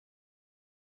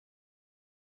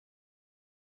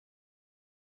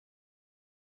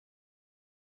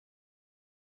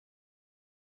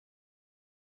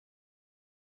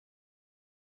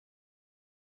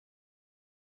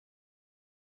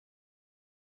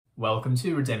Welcome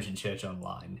to Redemption Church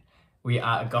Online. We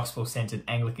are a gospel-centred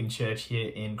Anglican church here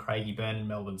in Craigieburn,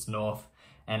 Melbourne's north,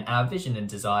 and our vision and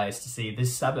desire is to see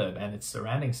this suburb and its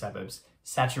surrounding suburbs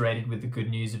saturated with the good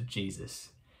news of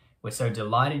Jesus. We're so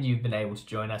delighted you've been able to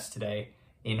join us today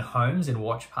in homes and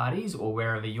watch parties or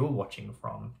wherever you're watching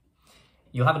from.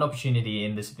 You'll have an opportunity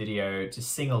in this video to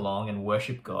sing along and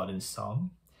worship God in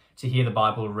song, to hear the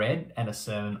Bible read and a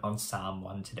sermon on Psalm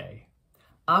 1 today.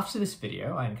 After this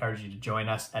video, I encourage you to join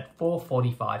us at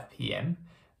 4:45 p.m.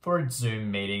 for a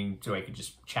Zoom meeting so we can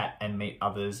just chat and meet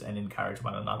others and encourage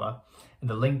one another. And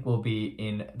the link will be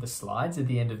in the slides at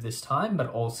the end of this time, but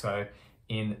also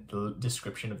in the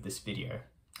description of this video.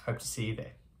 Hope to see you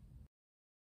there.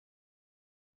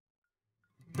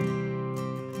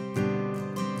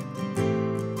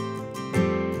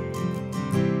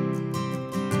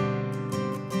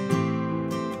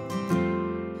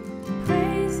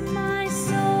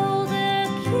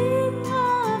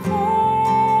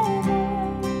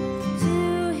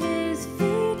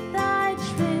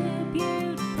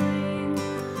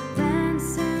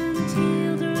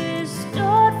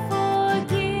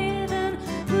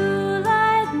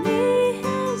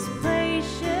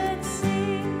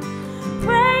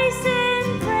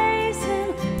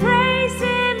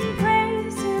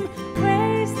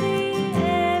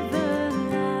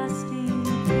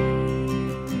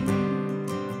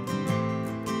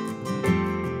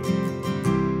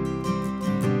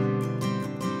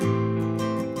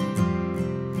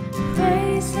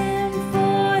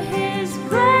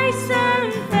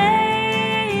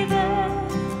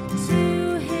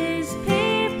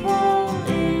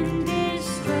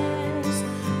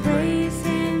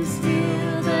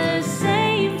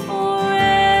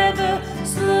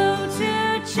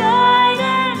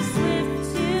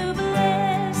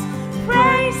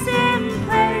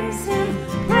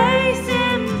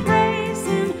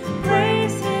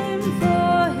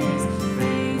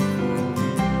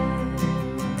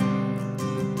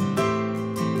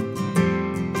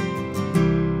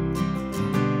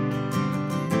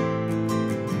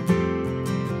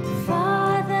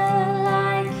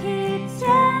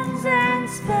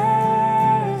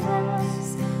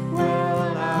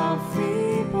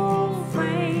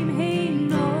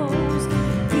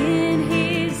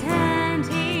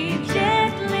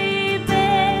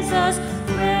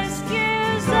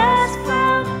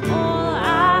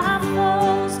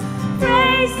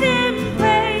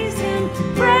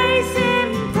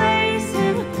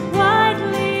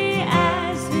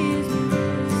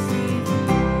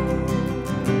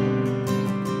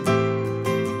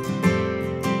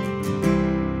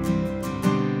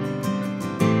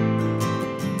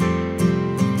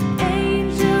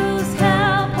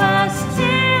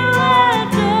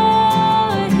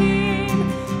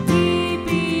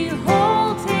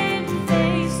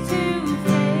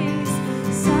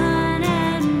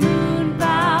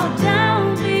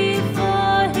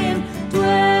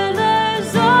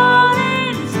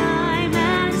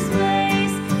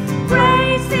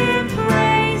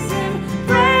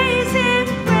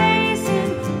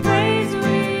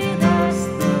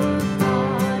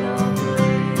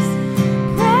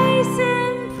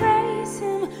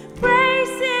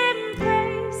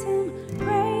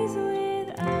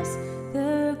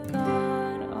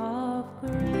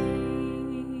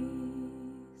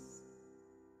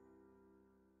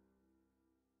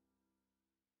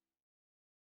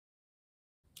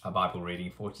 Our Bible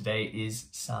reading for today is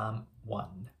Psalm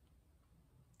 1.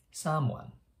 Psalm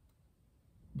 1.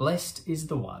 Blessed is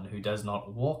the one who does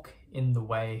not walk in the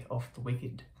way of the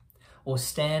wicked, or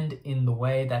stand in the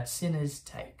way that sinners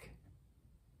take,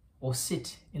 or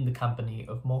sit in the company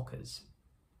of mockers,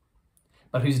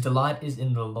 but whose delight is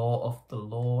in the law of the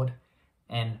Lord,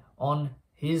 and on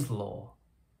his law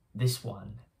this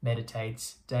one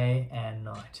meditates day and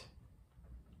night.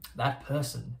 That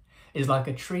person is like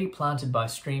a tree planted by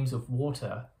streams of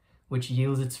water, which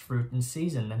yields its fruit in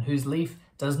season, and whose leaf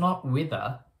does not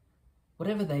wither.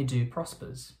 Whatever they do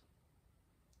prospers.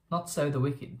 Not so the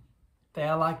wicked. They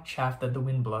are like chaff that the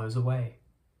wind blows away.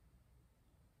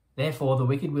 Therefore the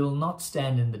wicked will not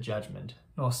stand in the judgment,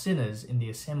 nor sinners in the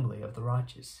assembly of the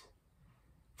righteous.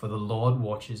 For the Lord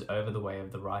watches over the way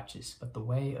of the righteous, but the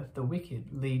way of the wicked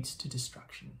leads to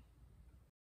destruction.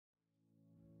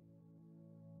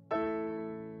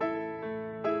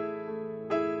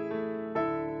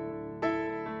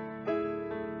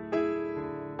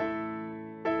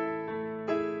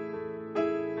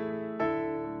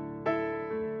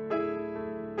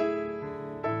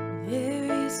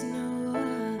 There is no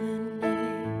other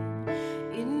name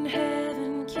in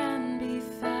heaven can be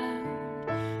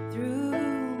found, through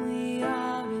whom we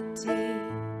are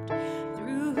redeemed,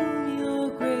 through whom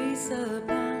your grace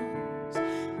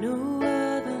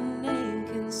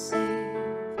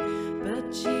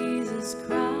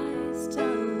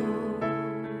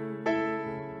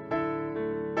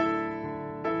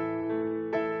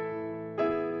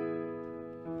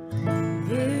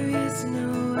There is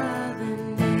no other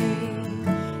name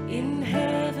in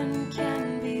heaven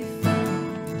can be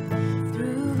found,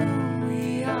 through whom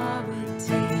we are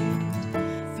redeemed,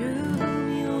 through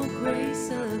whom your grace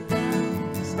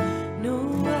abounds.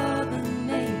 No other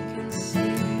name can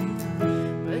save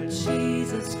but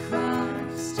Jesus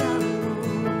Christ our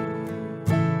Lord.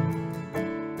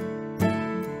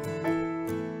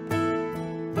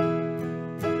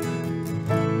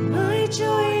 My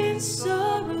joy in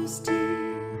sorrows,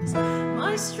 tears,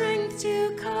 my strength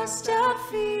to cast out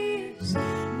fears.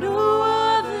 No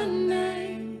other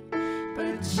name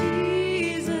but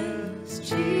Jesus,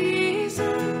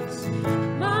 Jesus.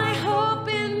 My hope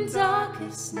in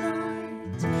darkest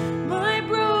night, my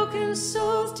broken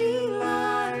soul's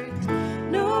delight.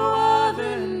 No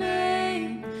other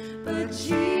name but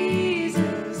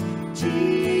Jesus, Jesus.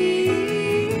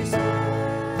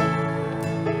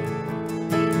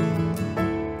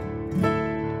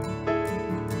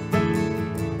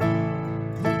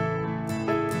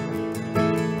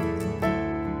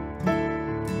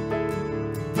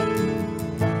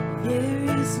 There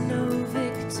is no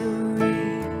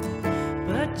victory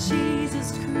but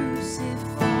Jesus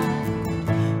crucified.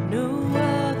 No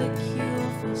other cure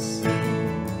for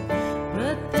sin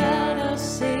but that our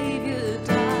Savior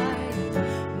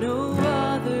died. No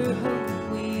other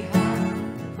hope we have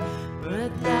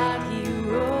but that He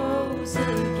rose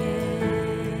again.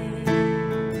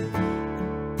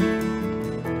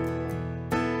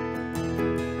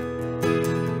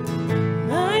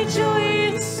 My joy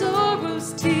in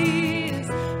sorrows, tears,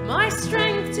 my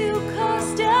strength to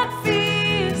cast out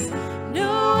fears. No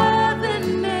other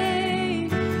name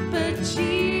but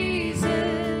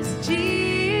Jesus,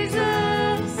 Jesus.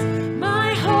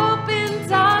 My hope in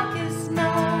darkest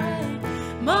night,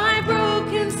 my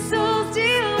broken soul's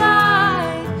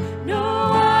delight. No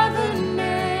other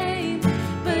name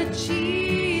but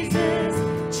Jesus,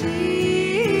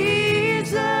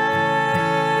 Jesus.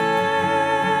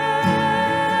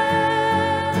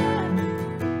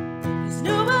 There's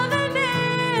no other name.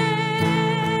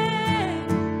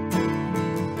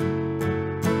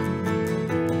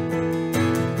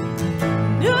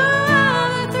 No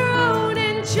other throne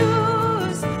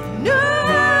endures, no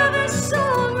other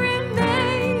song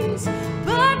remains,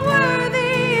 but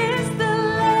worthy is the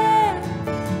Lamb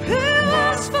who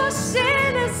was for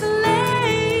sinners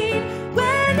slain.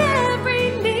 When every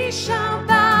knee shall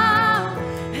bow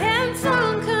and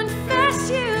tongue confess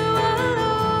you are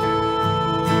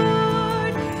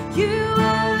Lord, you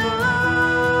are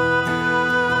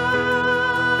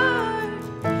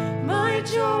Lord. My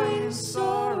joy in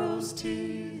sorrows,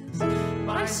 tears,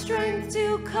 my strength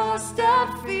to cast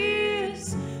out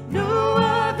fears. No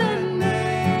other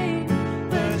name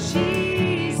but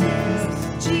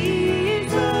Jesus,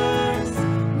 Jesus.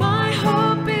 My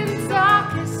hope in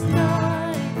darkest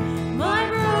night, my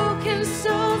broken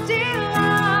soul's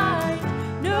delight.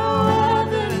 No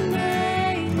other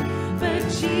name but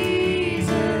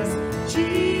Jesus,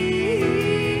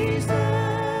 Jesus.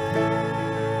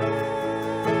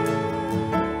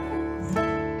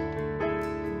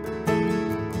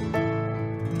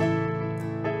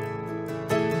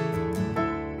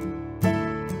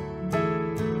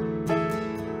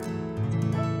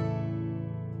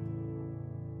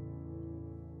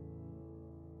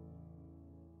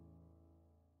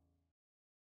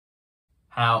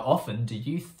 How often do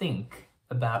you think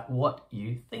about what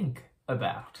you think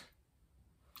about?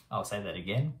 I'll say that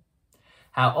again.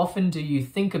 How often do you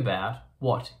think about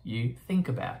what you think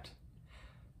about?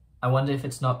 I wonder if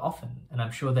it's not often, and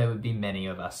I'm sure there would be many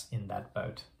of us in that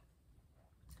boat.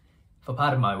 For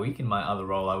part of my week, in my other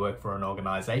role, I work for an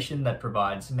organisation that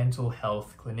provides mental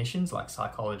health clinicians like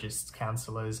psychologists,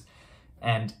 counsellors,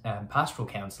 and pastoral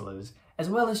counsellors, as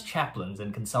well as chaplains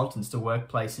and consultants to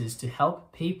workplaces to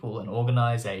help people and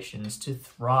organisations to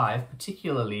thrive,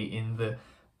 particularly in the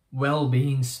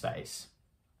well-being space.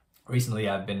 Recently,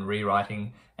 I've been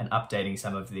rewriting and updating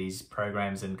some of these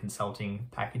programs and consulting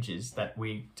packages that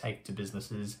we take to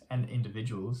businesses and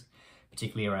individuals,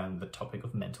 particularly around the topic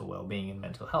of mental well-being and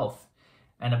mental health.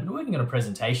 And I've been working on a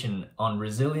presentation on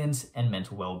resilience and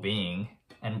mental well-being.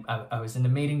 And I was in a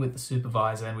meeting with the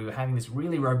supervisor, and we were having this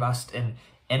really robust and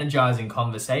energizing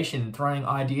conversation, throwing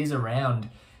ideas around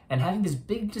and having this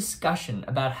big discussion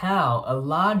about how a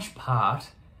large part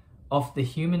of the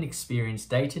human experience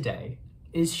day to day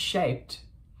is shaped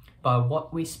by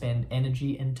what we spend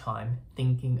energy and time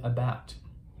thinking about,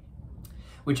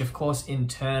 which of course in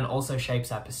turn also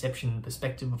shapes our perception and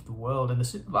perspective of the world. And the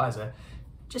supervisor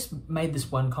just made this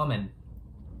one comment,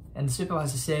 and the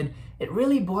supervisor said, "It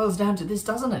really boils down to this,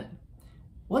 doesn't it?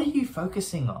 What are you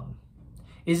focusing on?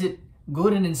 Is it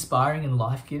good and inspiring and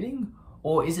life-giving?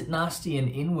 Or is it nasty and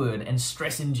inward and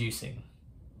stress-inducing?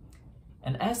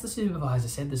 And as the supervisor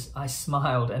said this, I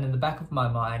smiled, and in the back of my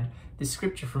mind, this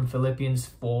scripture from Philippians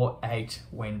 4:8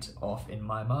 went off in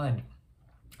my mind.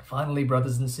 Finally,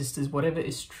 brothers and sisters, whatever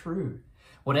is true,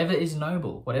 whatever is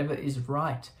noble, whatever is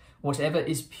right, whatever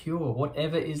is pure,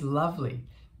 whatever is lovely,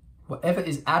 whatever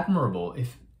is admirable,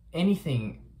 if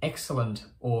anything excellent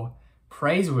or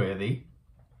praiseworthy,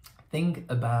 think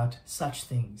about such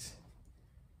things.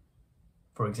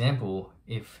 For example,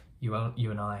 if you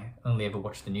and I only ever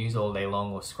watch the news all day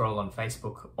long or scroll on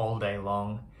Facebook all day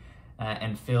long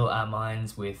and fill our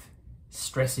minds with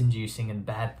stress-inducing and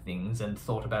bad things and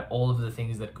thought about all of the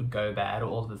things that could go bad or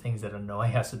all of the things that annoy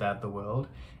us about the world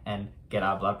and get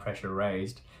our blood pressure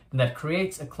raised, then that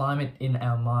creates a climate in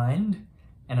our mind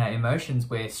and our emotions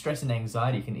where stress and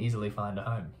anxiety can easily find a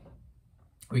home.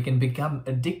 We can become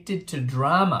addicted to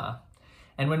drama,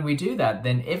 and when we do that,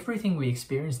 then everything we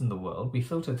experience in the world, we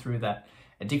filter through that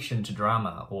addiction to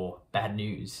drama or bad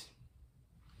news.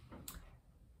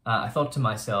 I thought to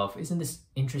myself, isn't this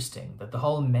interesting that the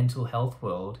whole mental health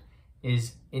world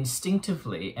is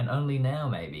instinctively and only now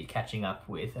maybe catching up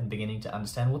with and beginning to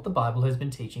understand what the Bible has been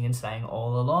teaching and saying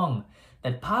all along,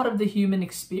 that part of the human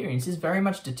experience is very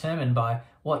much determined by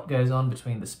what goes on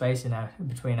between the space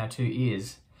between our two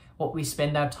ears, what we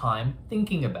spend our time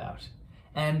thinking about,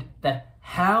 and that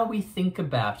how we think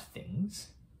about things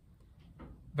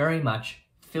very much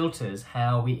filters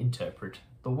how we interpret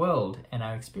the world and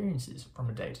our experiences from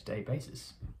a day-to-day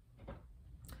basis.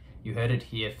 You heard it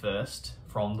here first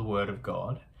from the Word of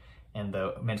God, and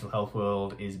the mental health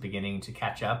world is beginning to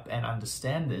catch up and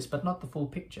understand this, but not the full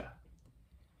picture.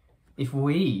 If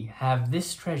we have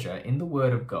this treasure in the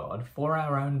Word of God for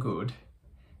our own good,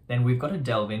 then we've got to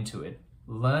delve into it,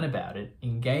 learn about it,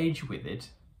 engage with it,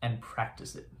 and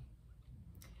practice it.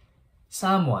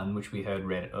 Psalm 1, which we heard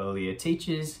read earlier,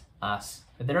 teaches us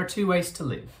that there are two ways to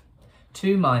live,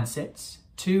 two mindsets,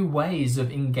 two ways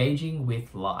of engaging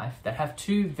with life that have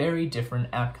two very different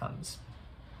outcomes.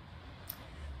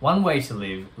 One way to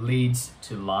live leads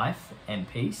to life and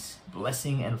peace,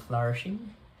 blessing and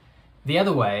flourishing. The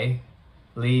other way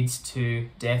leads to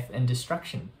death and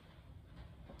destruction.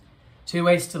 Two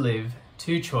ways to live,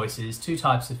 two choices, two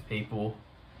types of people.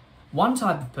 One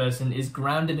type of person is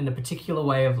grounded in a particular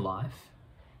way of life,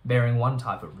 bearing one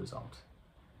type of result,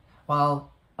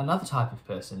 while another type of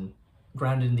person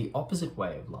grounded in the opposite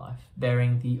way of life,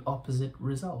 bearing the opposite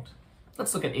result.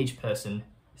 Let's look at each person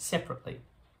separately.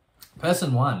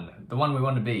 Person 1, the one we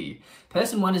want to be.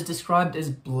 Person 1 is described as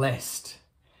blessed.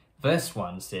 Verse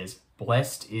 1 says,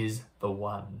 blessed is the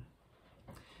one.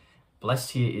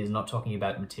 Blessed here is not talking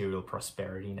about material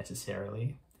prosperity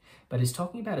necessarily, but is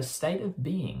talking about a state of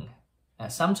being,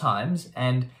 sometimes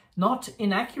and not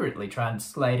inaccurately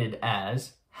translated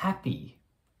as happy,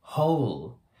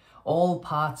 whole, all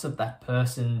parts of that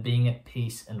person being at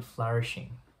peace and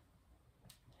flourishing.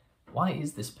 Why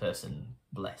is this person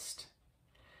blessed?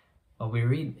 Well, we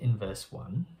read in verse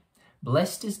 1,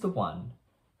 blessed is the one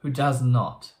who does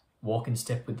not walk in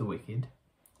step with the wicked,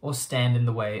 or stand in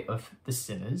the way of the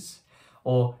sinners,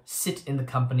 or sit in the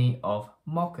company of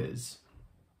mockers.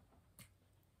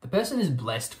 The person is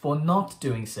blessed for not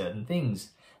doing certain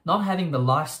things, not having the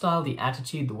lifestyle, the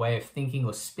attitude, the way of thinking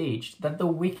or speech that the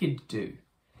wicked do.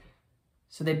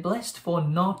 So they're blessed for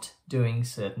not doing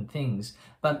certain things,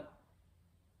 but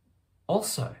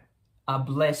also are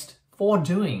blessed for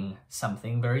doing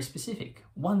something very specific,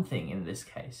 one thing in this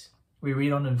case. We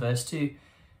read on in verse 2,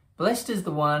 blessed is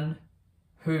the one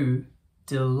who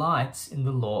delights in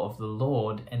the law of the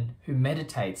Lord and who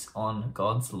meditates on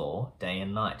God's law day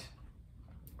and night.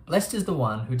 Blessed is the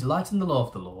one who delights in the law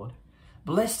of the Lord.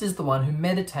 Blessed is the one who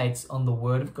meditates on the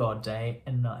word of God day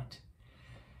and night.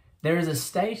 There is a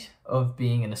state of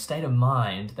being and a state of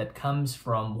mind that comes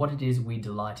from what it is we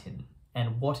delight in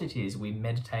and what it is we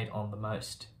meditate on the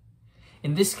most.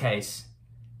 In this case,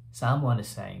 Psalm 1 is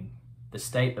saying the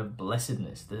state of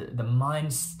blessedness, the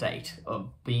mind state of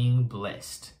being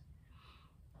blessed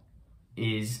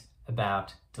is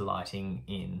about delighting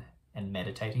in and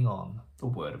meditating on the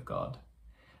word of God.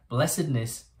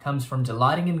 Blessedness comes from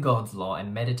delighting in God's law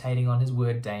and meditating on his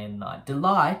word day and night.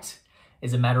 Delight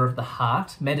is a matter of the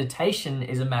heart, meditation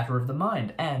is a matter of the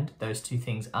mind, and those two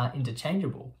things are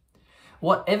interchangeable.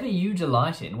 Whatever you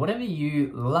delight in, whatever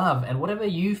you love, and whatever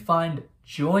you find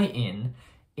joy in,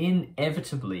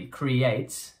 inevitably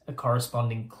creates a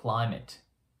corresponding climate,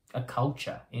 a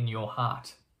culture in your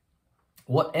heart.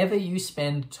 Whatever you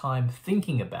spend time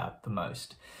thinking about the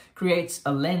most creates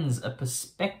a lens, a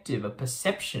perspective, a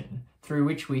perception through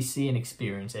which we see and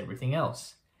experience everything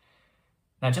else.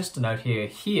 Now, just a note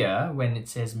here, when it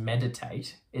says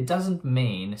meditate, it doesn't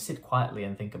mean sit quietly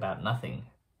and think about nothing,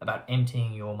 about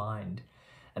emptying your mind.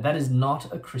 And that is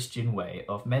not a Christian way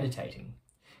of meditating.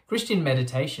 Christian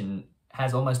meditation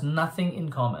has almost nothing in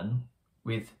common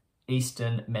with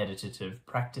Eastern meditative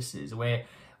practices,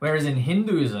 whereas in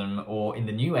Hinduism or in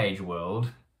the New Age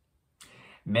world,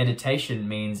 meditation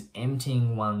means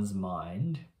emptying one's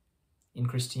mind. In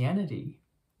Christianity,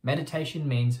 meditation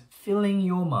means filling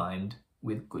your mind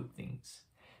with good things,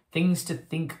 things to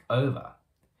think over,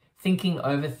 thinking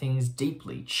over things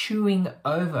deeply, chewing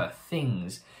over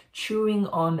things, chewing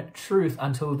on truth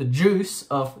until the juice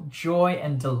of joy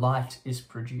and delight is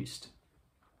produced.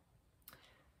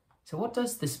 So what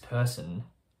does this person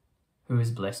who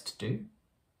is blessed do?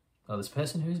 Well, this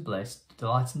person who is blessed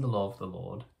delights in the law of the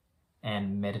Lord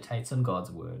and meditates on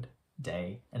God's word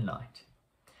day and night.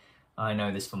 I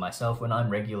know this for myself. When I'm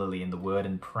regularly in the word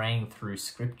and praying through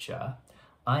scripture,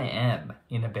 I am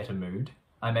in a better mood.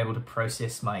 I'm able to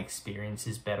process my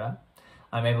experiences better.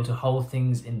 I'm able to hold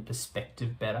things in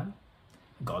perspective better.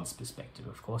 God's perspective,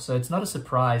 of course. So it's not a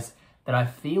surprise that I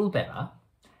feel better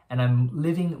and I'm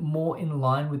living more in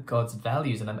line with God's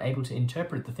values, and I'm able to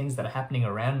interpret the things that are happening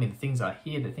around me, the things I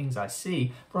hear, the things I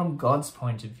see from God's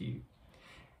point of view.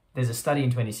 There's a study in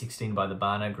 2016 by the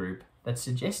Barna Group that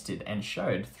suggested and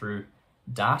showed through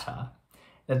data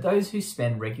that those who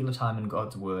spend regular time in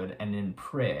God's word and in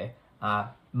prayer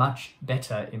are much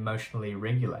better emotionally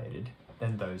regulated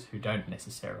than those who don't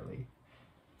necessarily.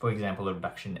 For example, a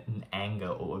reduction in anger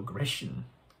or aggression.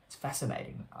 It's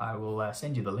fascinating. I will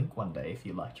send you the link one day if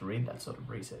you'd like to read that sort of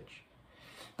research.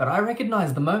 But I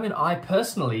recognize the moment I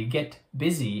personally get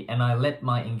busy and I let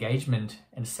my engagement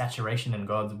and saturation in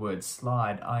God's word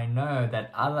slide, I know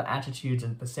that other attitudes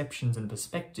and perceptions and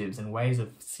perspectives and ways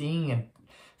of seeing and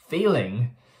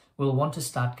feeling will want to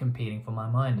start competing for my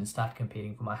mind and start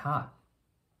competing for my heart.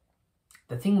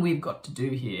 The thing we've got to do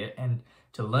here and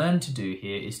to learn to do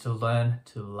here is to learn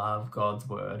to love God's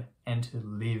word and to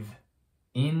live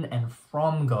in and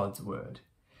from God's word.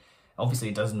 Obviously,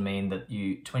 it doesn't mean that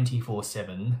you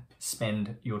 24/7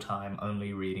 spend your time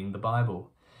only reading the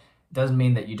Bible. It doesn't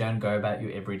mean that you don't go about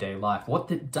your everyday life. What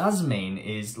it does mean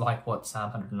is, like what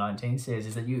Psalm 119 says,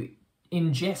 is that you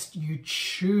ingest, you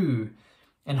chew,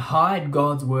 and hide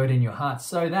God's word in your heart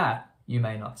so that you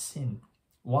may not sin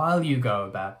while you go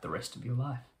about the rest of your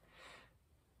life.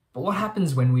 But what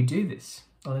happens when we do this?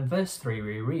 Well, in verse 3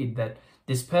 we read that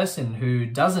this person who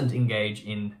doesn't engage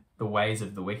in the ways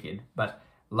of the wicked, but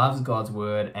loves God's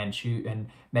word and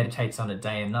meditates on it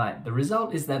day and night, the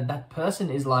result is that that person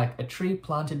is like a tree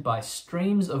planted by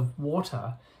streams of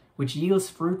water, which yields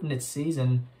fruit in its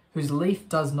season, whose leaf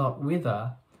does not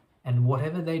wither, and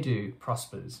whatever they do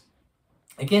prospers.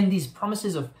 Again, these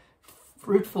promises of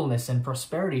fruitfulness and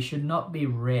prosperity should not be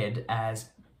read as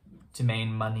to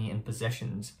mean money and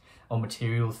possessions or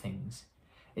material things.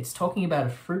 It's talking about a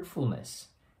fruitfulness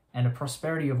and a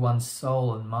prosperity of one's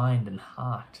soul and mind and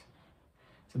heart.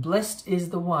 So blessed is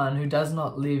the one who does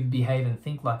not live, behave, and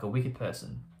think like a wicked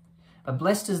person. But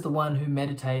blessed is the one who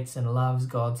meditates and loves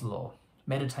God's law,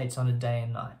 meditates on it day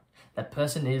and night. That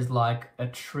person is like a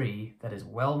tree that is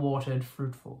well watered,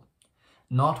 fruitful,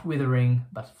 not withering,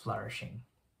 but flourishing.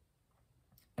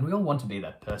 And we all want to be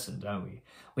that person, don't we?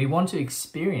 We want to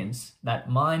experience that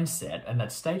mindset and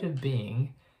that state of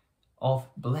being of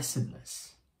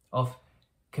blessedness, of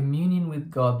communion with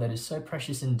God that is so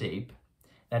precious and deep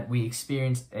that we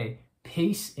experience a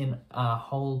peace in our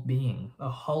whole being, a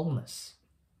wholeness.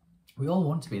 We all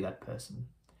want to be that person.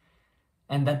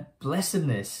 And that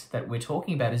blessedness that we're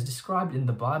talking about is described in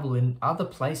the Bible in other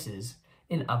places,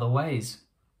 in other ways.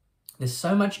 There's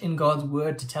so much in God's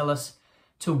word to tell us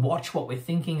to watch what we're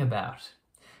thinking about.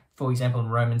 For example, in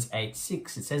Romans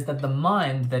 8:6, it says that the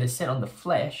mind that is set on the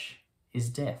flesh is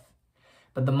death,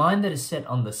 but the mind that is set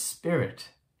on the spirit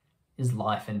is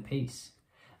life and peace.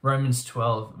 Romans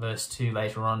 12 verse 2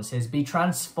 later on says, be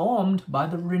transformed by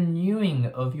the renewing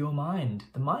of your mind.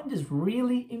 The mind is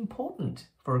really important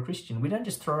for a Christian. We don't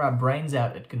just throw our brains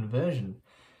out at conversion,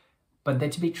 but they're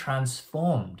to be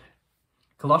transformed.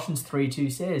 Colossians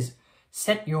 3:2 says,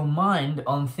 set your mind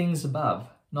on things above,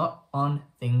 not on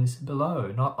things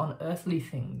below, not on earthly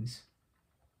things.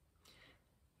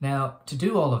 Now, to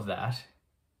do all of that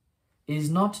is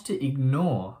not to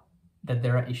ignore that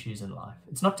there are issues in life.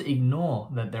 It's not to ignore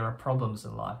that there are problems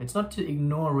in life. It's not to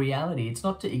ignore reality. It's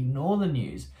not to ignore the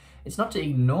news. It's not to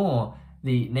ignore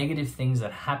the negative things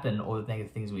that happen or the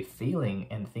negative things we're feeling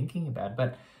and thinking about.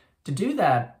 But to do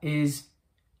that is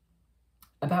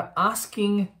about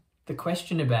asking the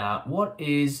question about what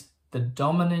is the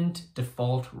dominant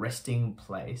default resting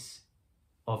place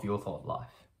of your thought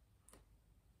life?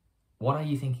 What are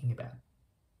you thinking about?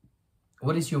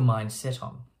 What is your mind set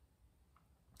on?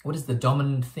 What is the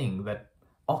dominant thing that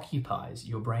occupies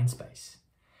your brain space?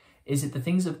 Is it the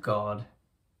things of God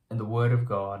and the Word of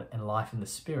God and life in the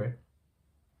Spirit?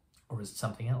 Or is it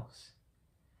something else?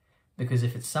 Because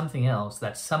if it's something else,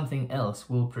 that something else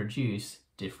will produce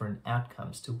different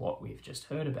outcomes to what we've just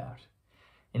heard about.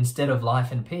 Instead of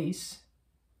life and peace,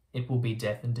 it will be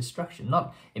death and destruction.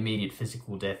 Not immediate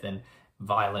physical death and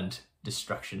violent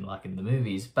destruction like in the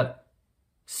movies, but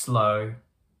slow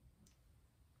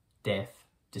death,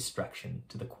 destruction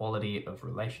to the quality of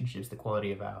relationships, the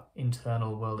quality of our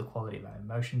internal world, the quality of our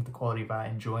emotions, the quality of our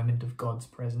enjoyment of God's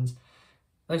presence.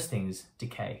 Those things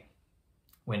decay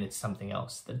when it's something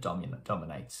else that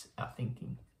dominates our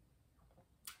thinking.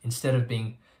 Instead of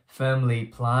being firmly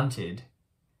planted,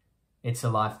 it's a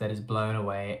life that is blown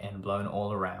away and blown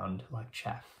all around like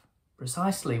chaff.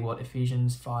 Precisely what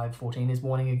Ephesians 5:14 is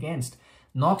warning against.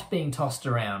 Not being tossed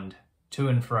around to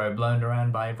and fro, blown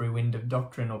around by every wind of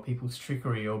doctrine or people's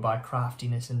trickery or by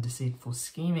craftiness and deceitful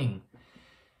scheming.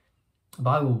 The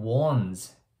Bible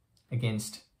warns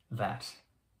against that.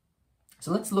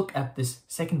 So let's look at this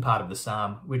second part of the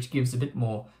psalm, which gives a bit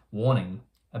more warning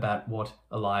about what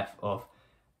a life of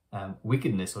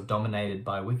wickedness or dominated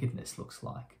by wickedness looks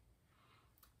like.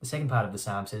 The second part of the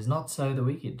psalm says, "Not so the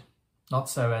wicked, not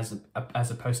so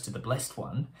as opposed to the blessed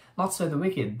one, not so the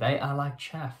wicked, they are like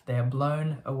chaff, they are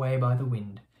blown away by the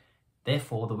wind.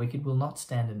 Therefore the wicked will not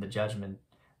stand in the judgment,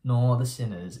 nor the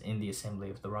sinners in the assembly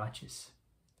of the righteous.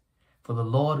 For the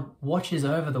Lord watches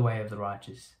over the way of the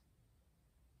righteous,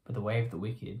 but the way of the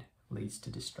wicked leads to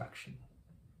destruction."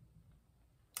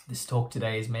 This talk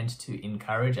today is meant to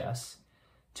encourage us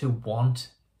to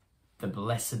want the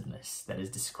blessedness that is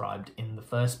described in the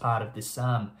first part of this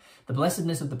psalm. The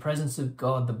blessedness of the presence of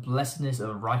God, the blessedness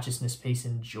of righteousness, peace,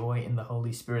 and joy in the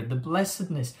Holy Spirit, the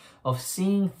blessedness of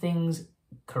seeing things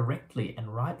correctly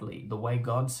and rightly, the way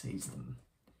God sees them.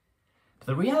 But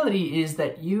the reality is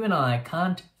that you and I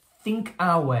can't think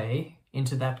our way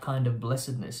into that kind of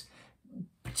blessedness.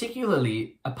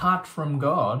 Particularly apart from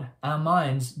God, our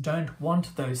minds don't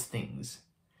want those things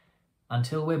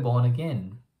until we're born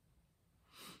again.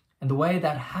 And the way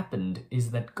that happened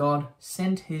is that God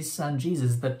sent his son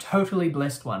Jesus, the totally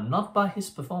blessed one, not by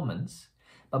his performance,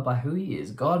 but by who he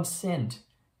is. God sent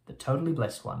the totally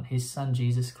blessed one, his son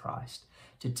Jesus Christ,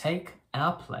 to take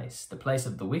our place, the place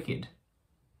of the wicked,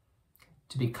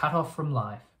 to be cut off from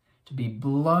life, to be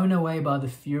blown away by the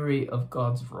fury of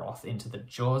God's wrath into the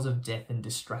jaws of death and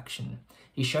destruction.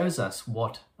 He shows us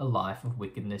what a life of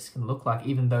wickedness can look like,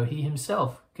 even though he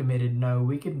himself committed no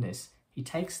wickedness. He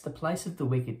takes the place of the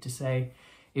wicked to say,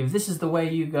 if this is the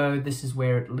way you go, this is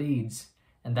where it leads.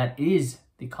 And that is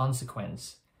the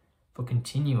consequence for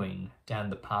continuing down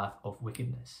the path of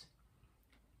wickedness.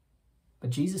 But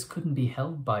Jesus couldn't be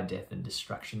held by death and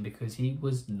destruction because he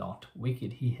was not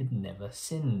wicked. He had never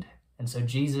sinned. And so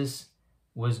Jesus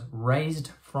was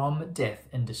raised from death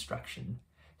and destruction,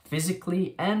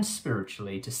 physically and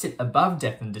spiritually, to sit above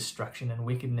death and destruction and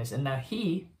wickedness. And now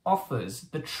he offers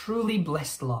the truly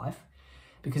blessed life,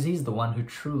 because he's the one who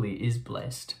truly is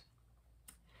blessed.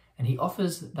 And he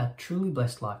offers that truly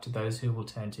blessed life to those who will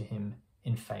turn to him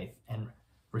in faith and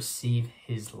receive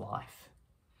his life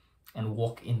and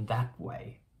walk in that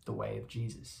way, the way of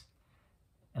Jesus,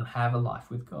 and have a life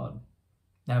with God.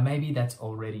 Now, maybe that's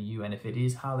already you, and if it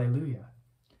is, hallelujah.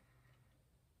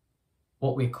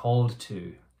 What we're called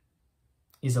to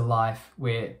is a life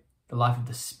where the life of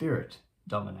the Spirit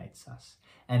dominates us.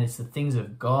 And it's the things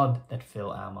of God that fill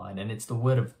our mind. And it's the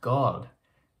Word of God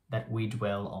that we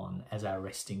dwell on as our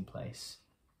resting place.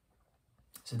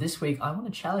 So this week, I want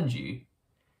to challenge you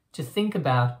to think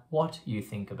about what you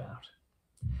think about.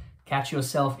 Catch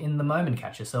yourself in the moment.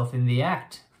 Catch yourself in the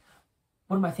act.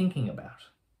 What am I thinking about?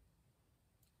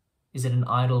 Is it an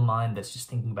idle mind that's just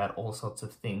thinking about all sorts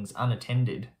of things,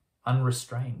 unattended,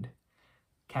 unrestrained?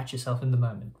 Catch yourself in the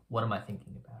moment. What am I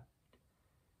thinking about?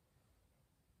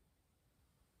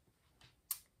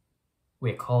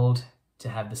 We're called to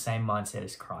have the same mindset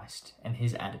as Christ and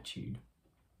his attitude.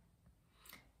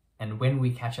 And when we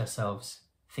catch ourselves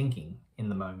thinking in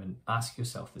the moment, ask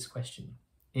yourself this question.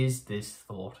 Is this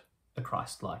thought a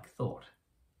Christ-like thought?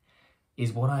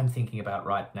 Is what I'm thinking about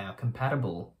right now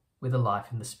compatible with a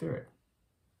life in the Spirit?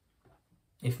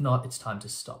 If not, it's time to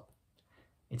stop.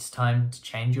 It's time to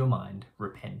change your mind,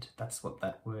 repent. That's what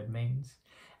that word means.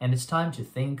 And it's time to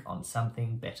think on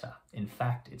something better. In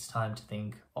fact, it's time to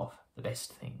think of the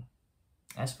best thing.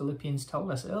 As Philippians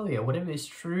told us earlier, whatever is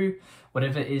true,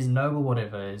 whatever is noble,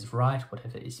 whatever is right,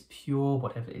 whatever is pure,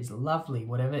 whatever is lovely,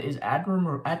 whatever is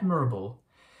admirable,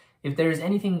 If there is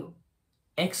anything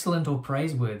excellent or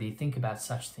praiseworthy, think about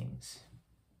such things.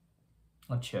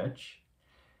 O church,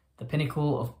 the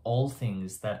pinnacle of all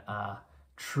things that are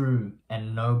true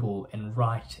and noble and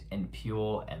right and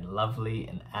pure and lovely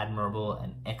and admirable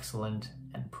and excellent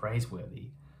and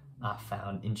praiseworthy are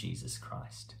found in Jesus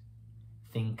Christ.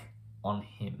 Think on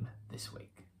him this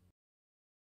week.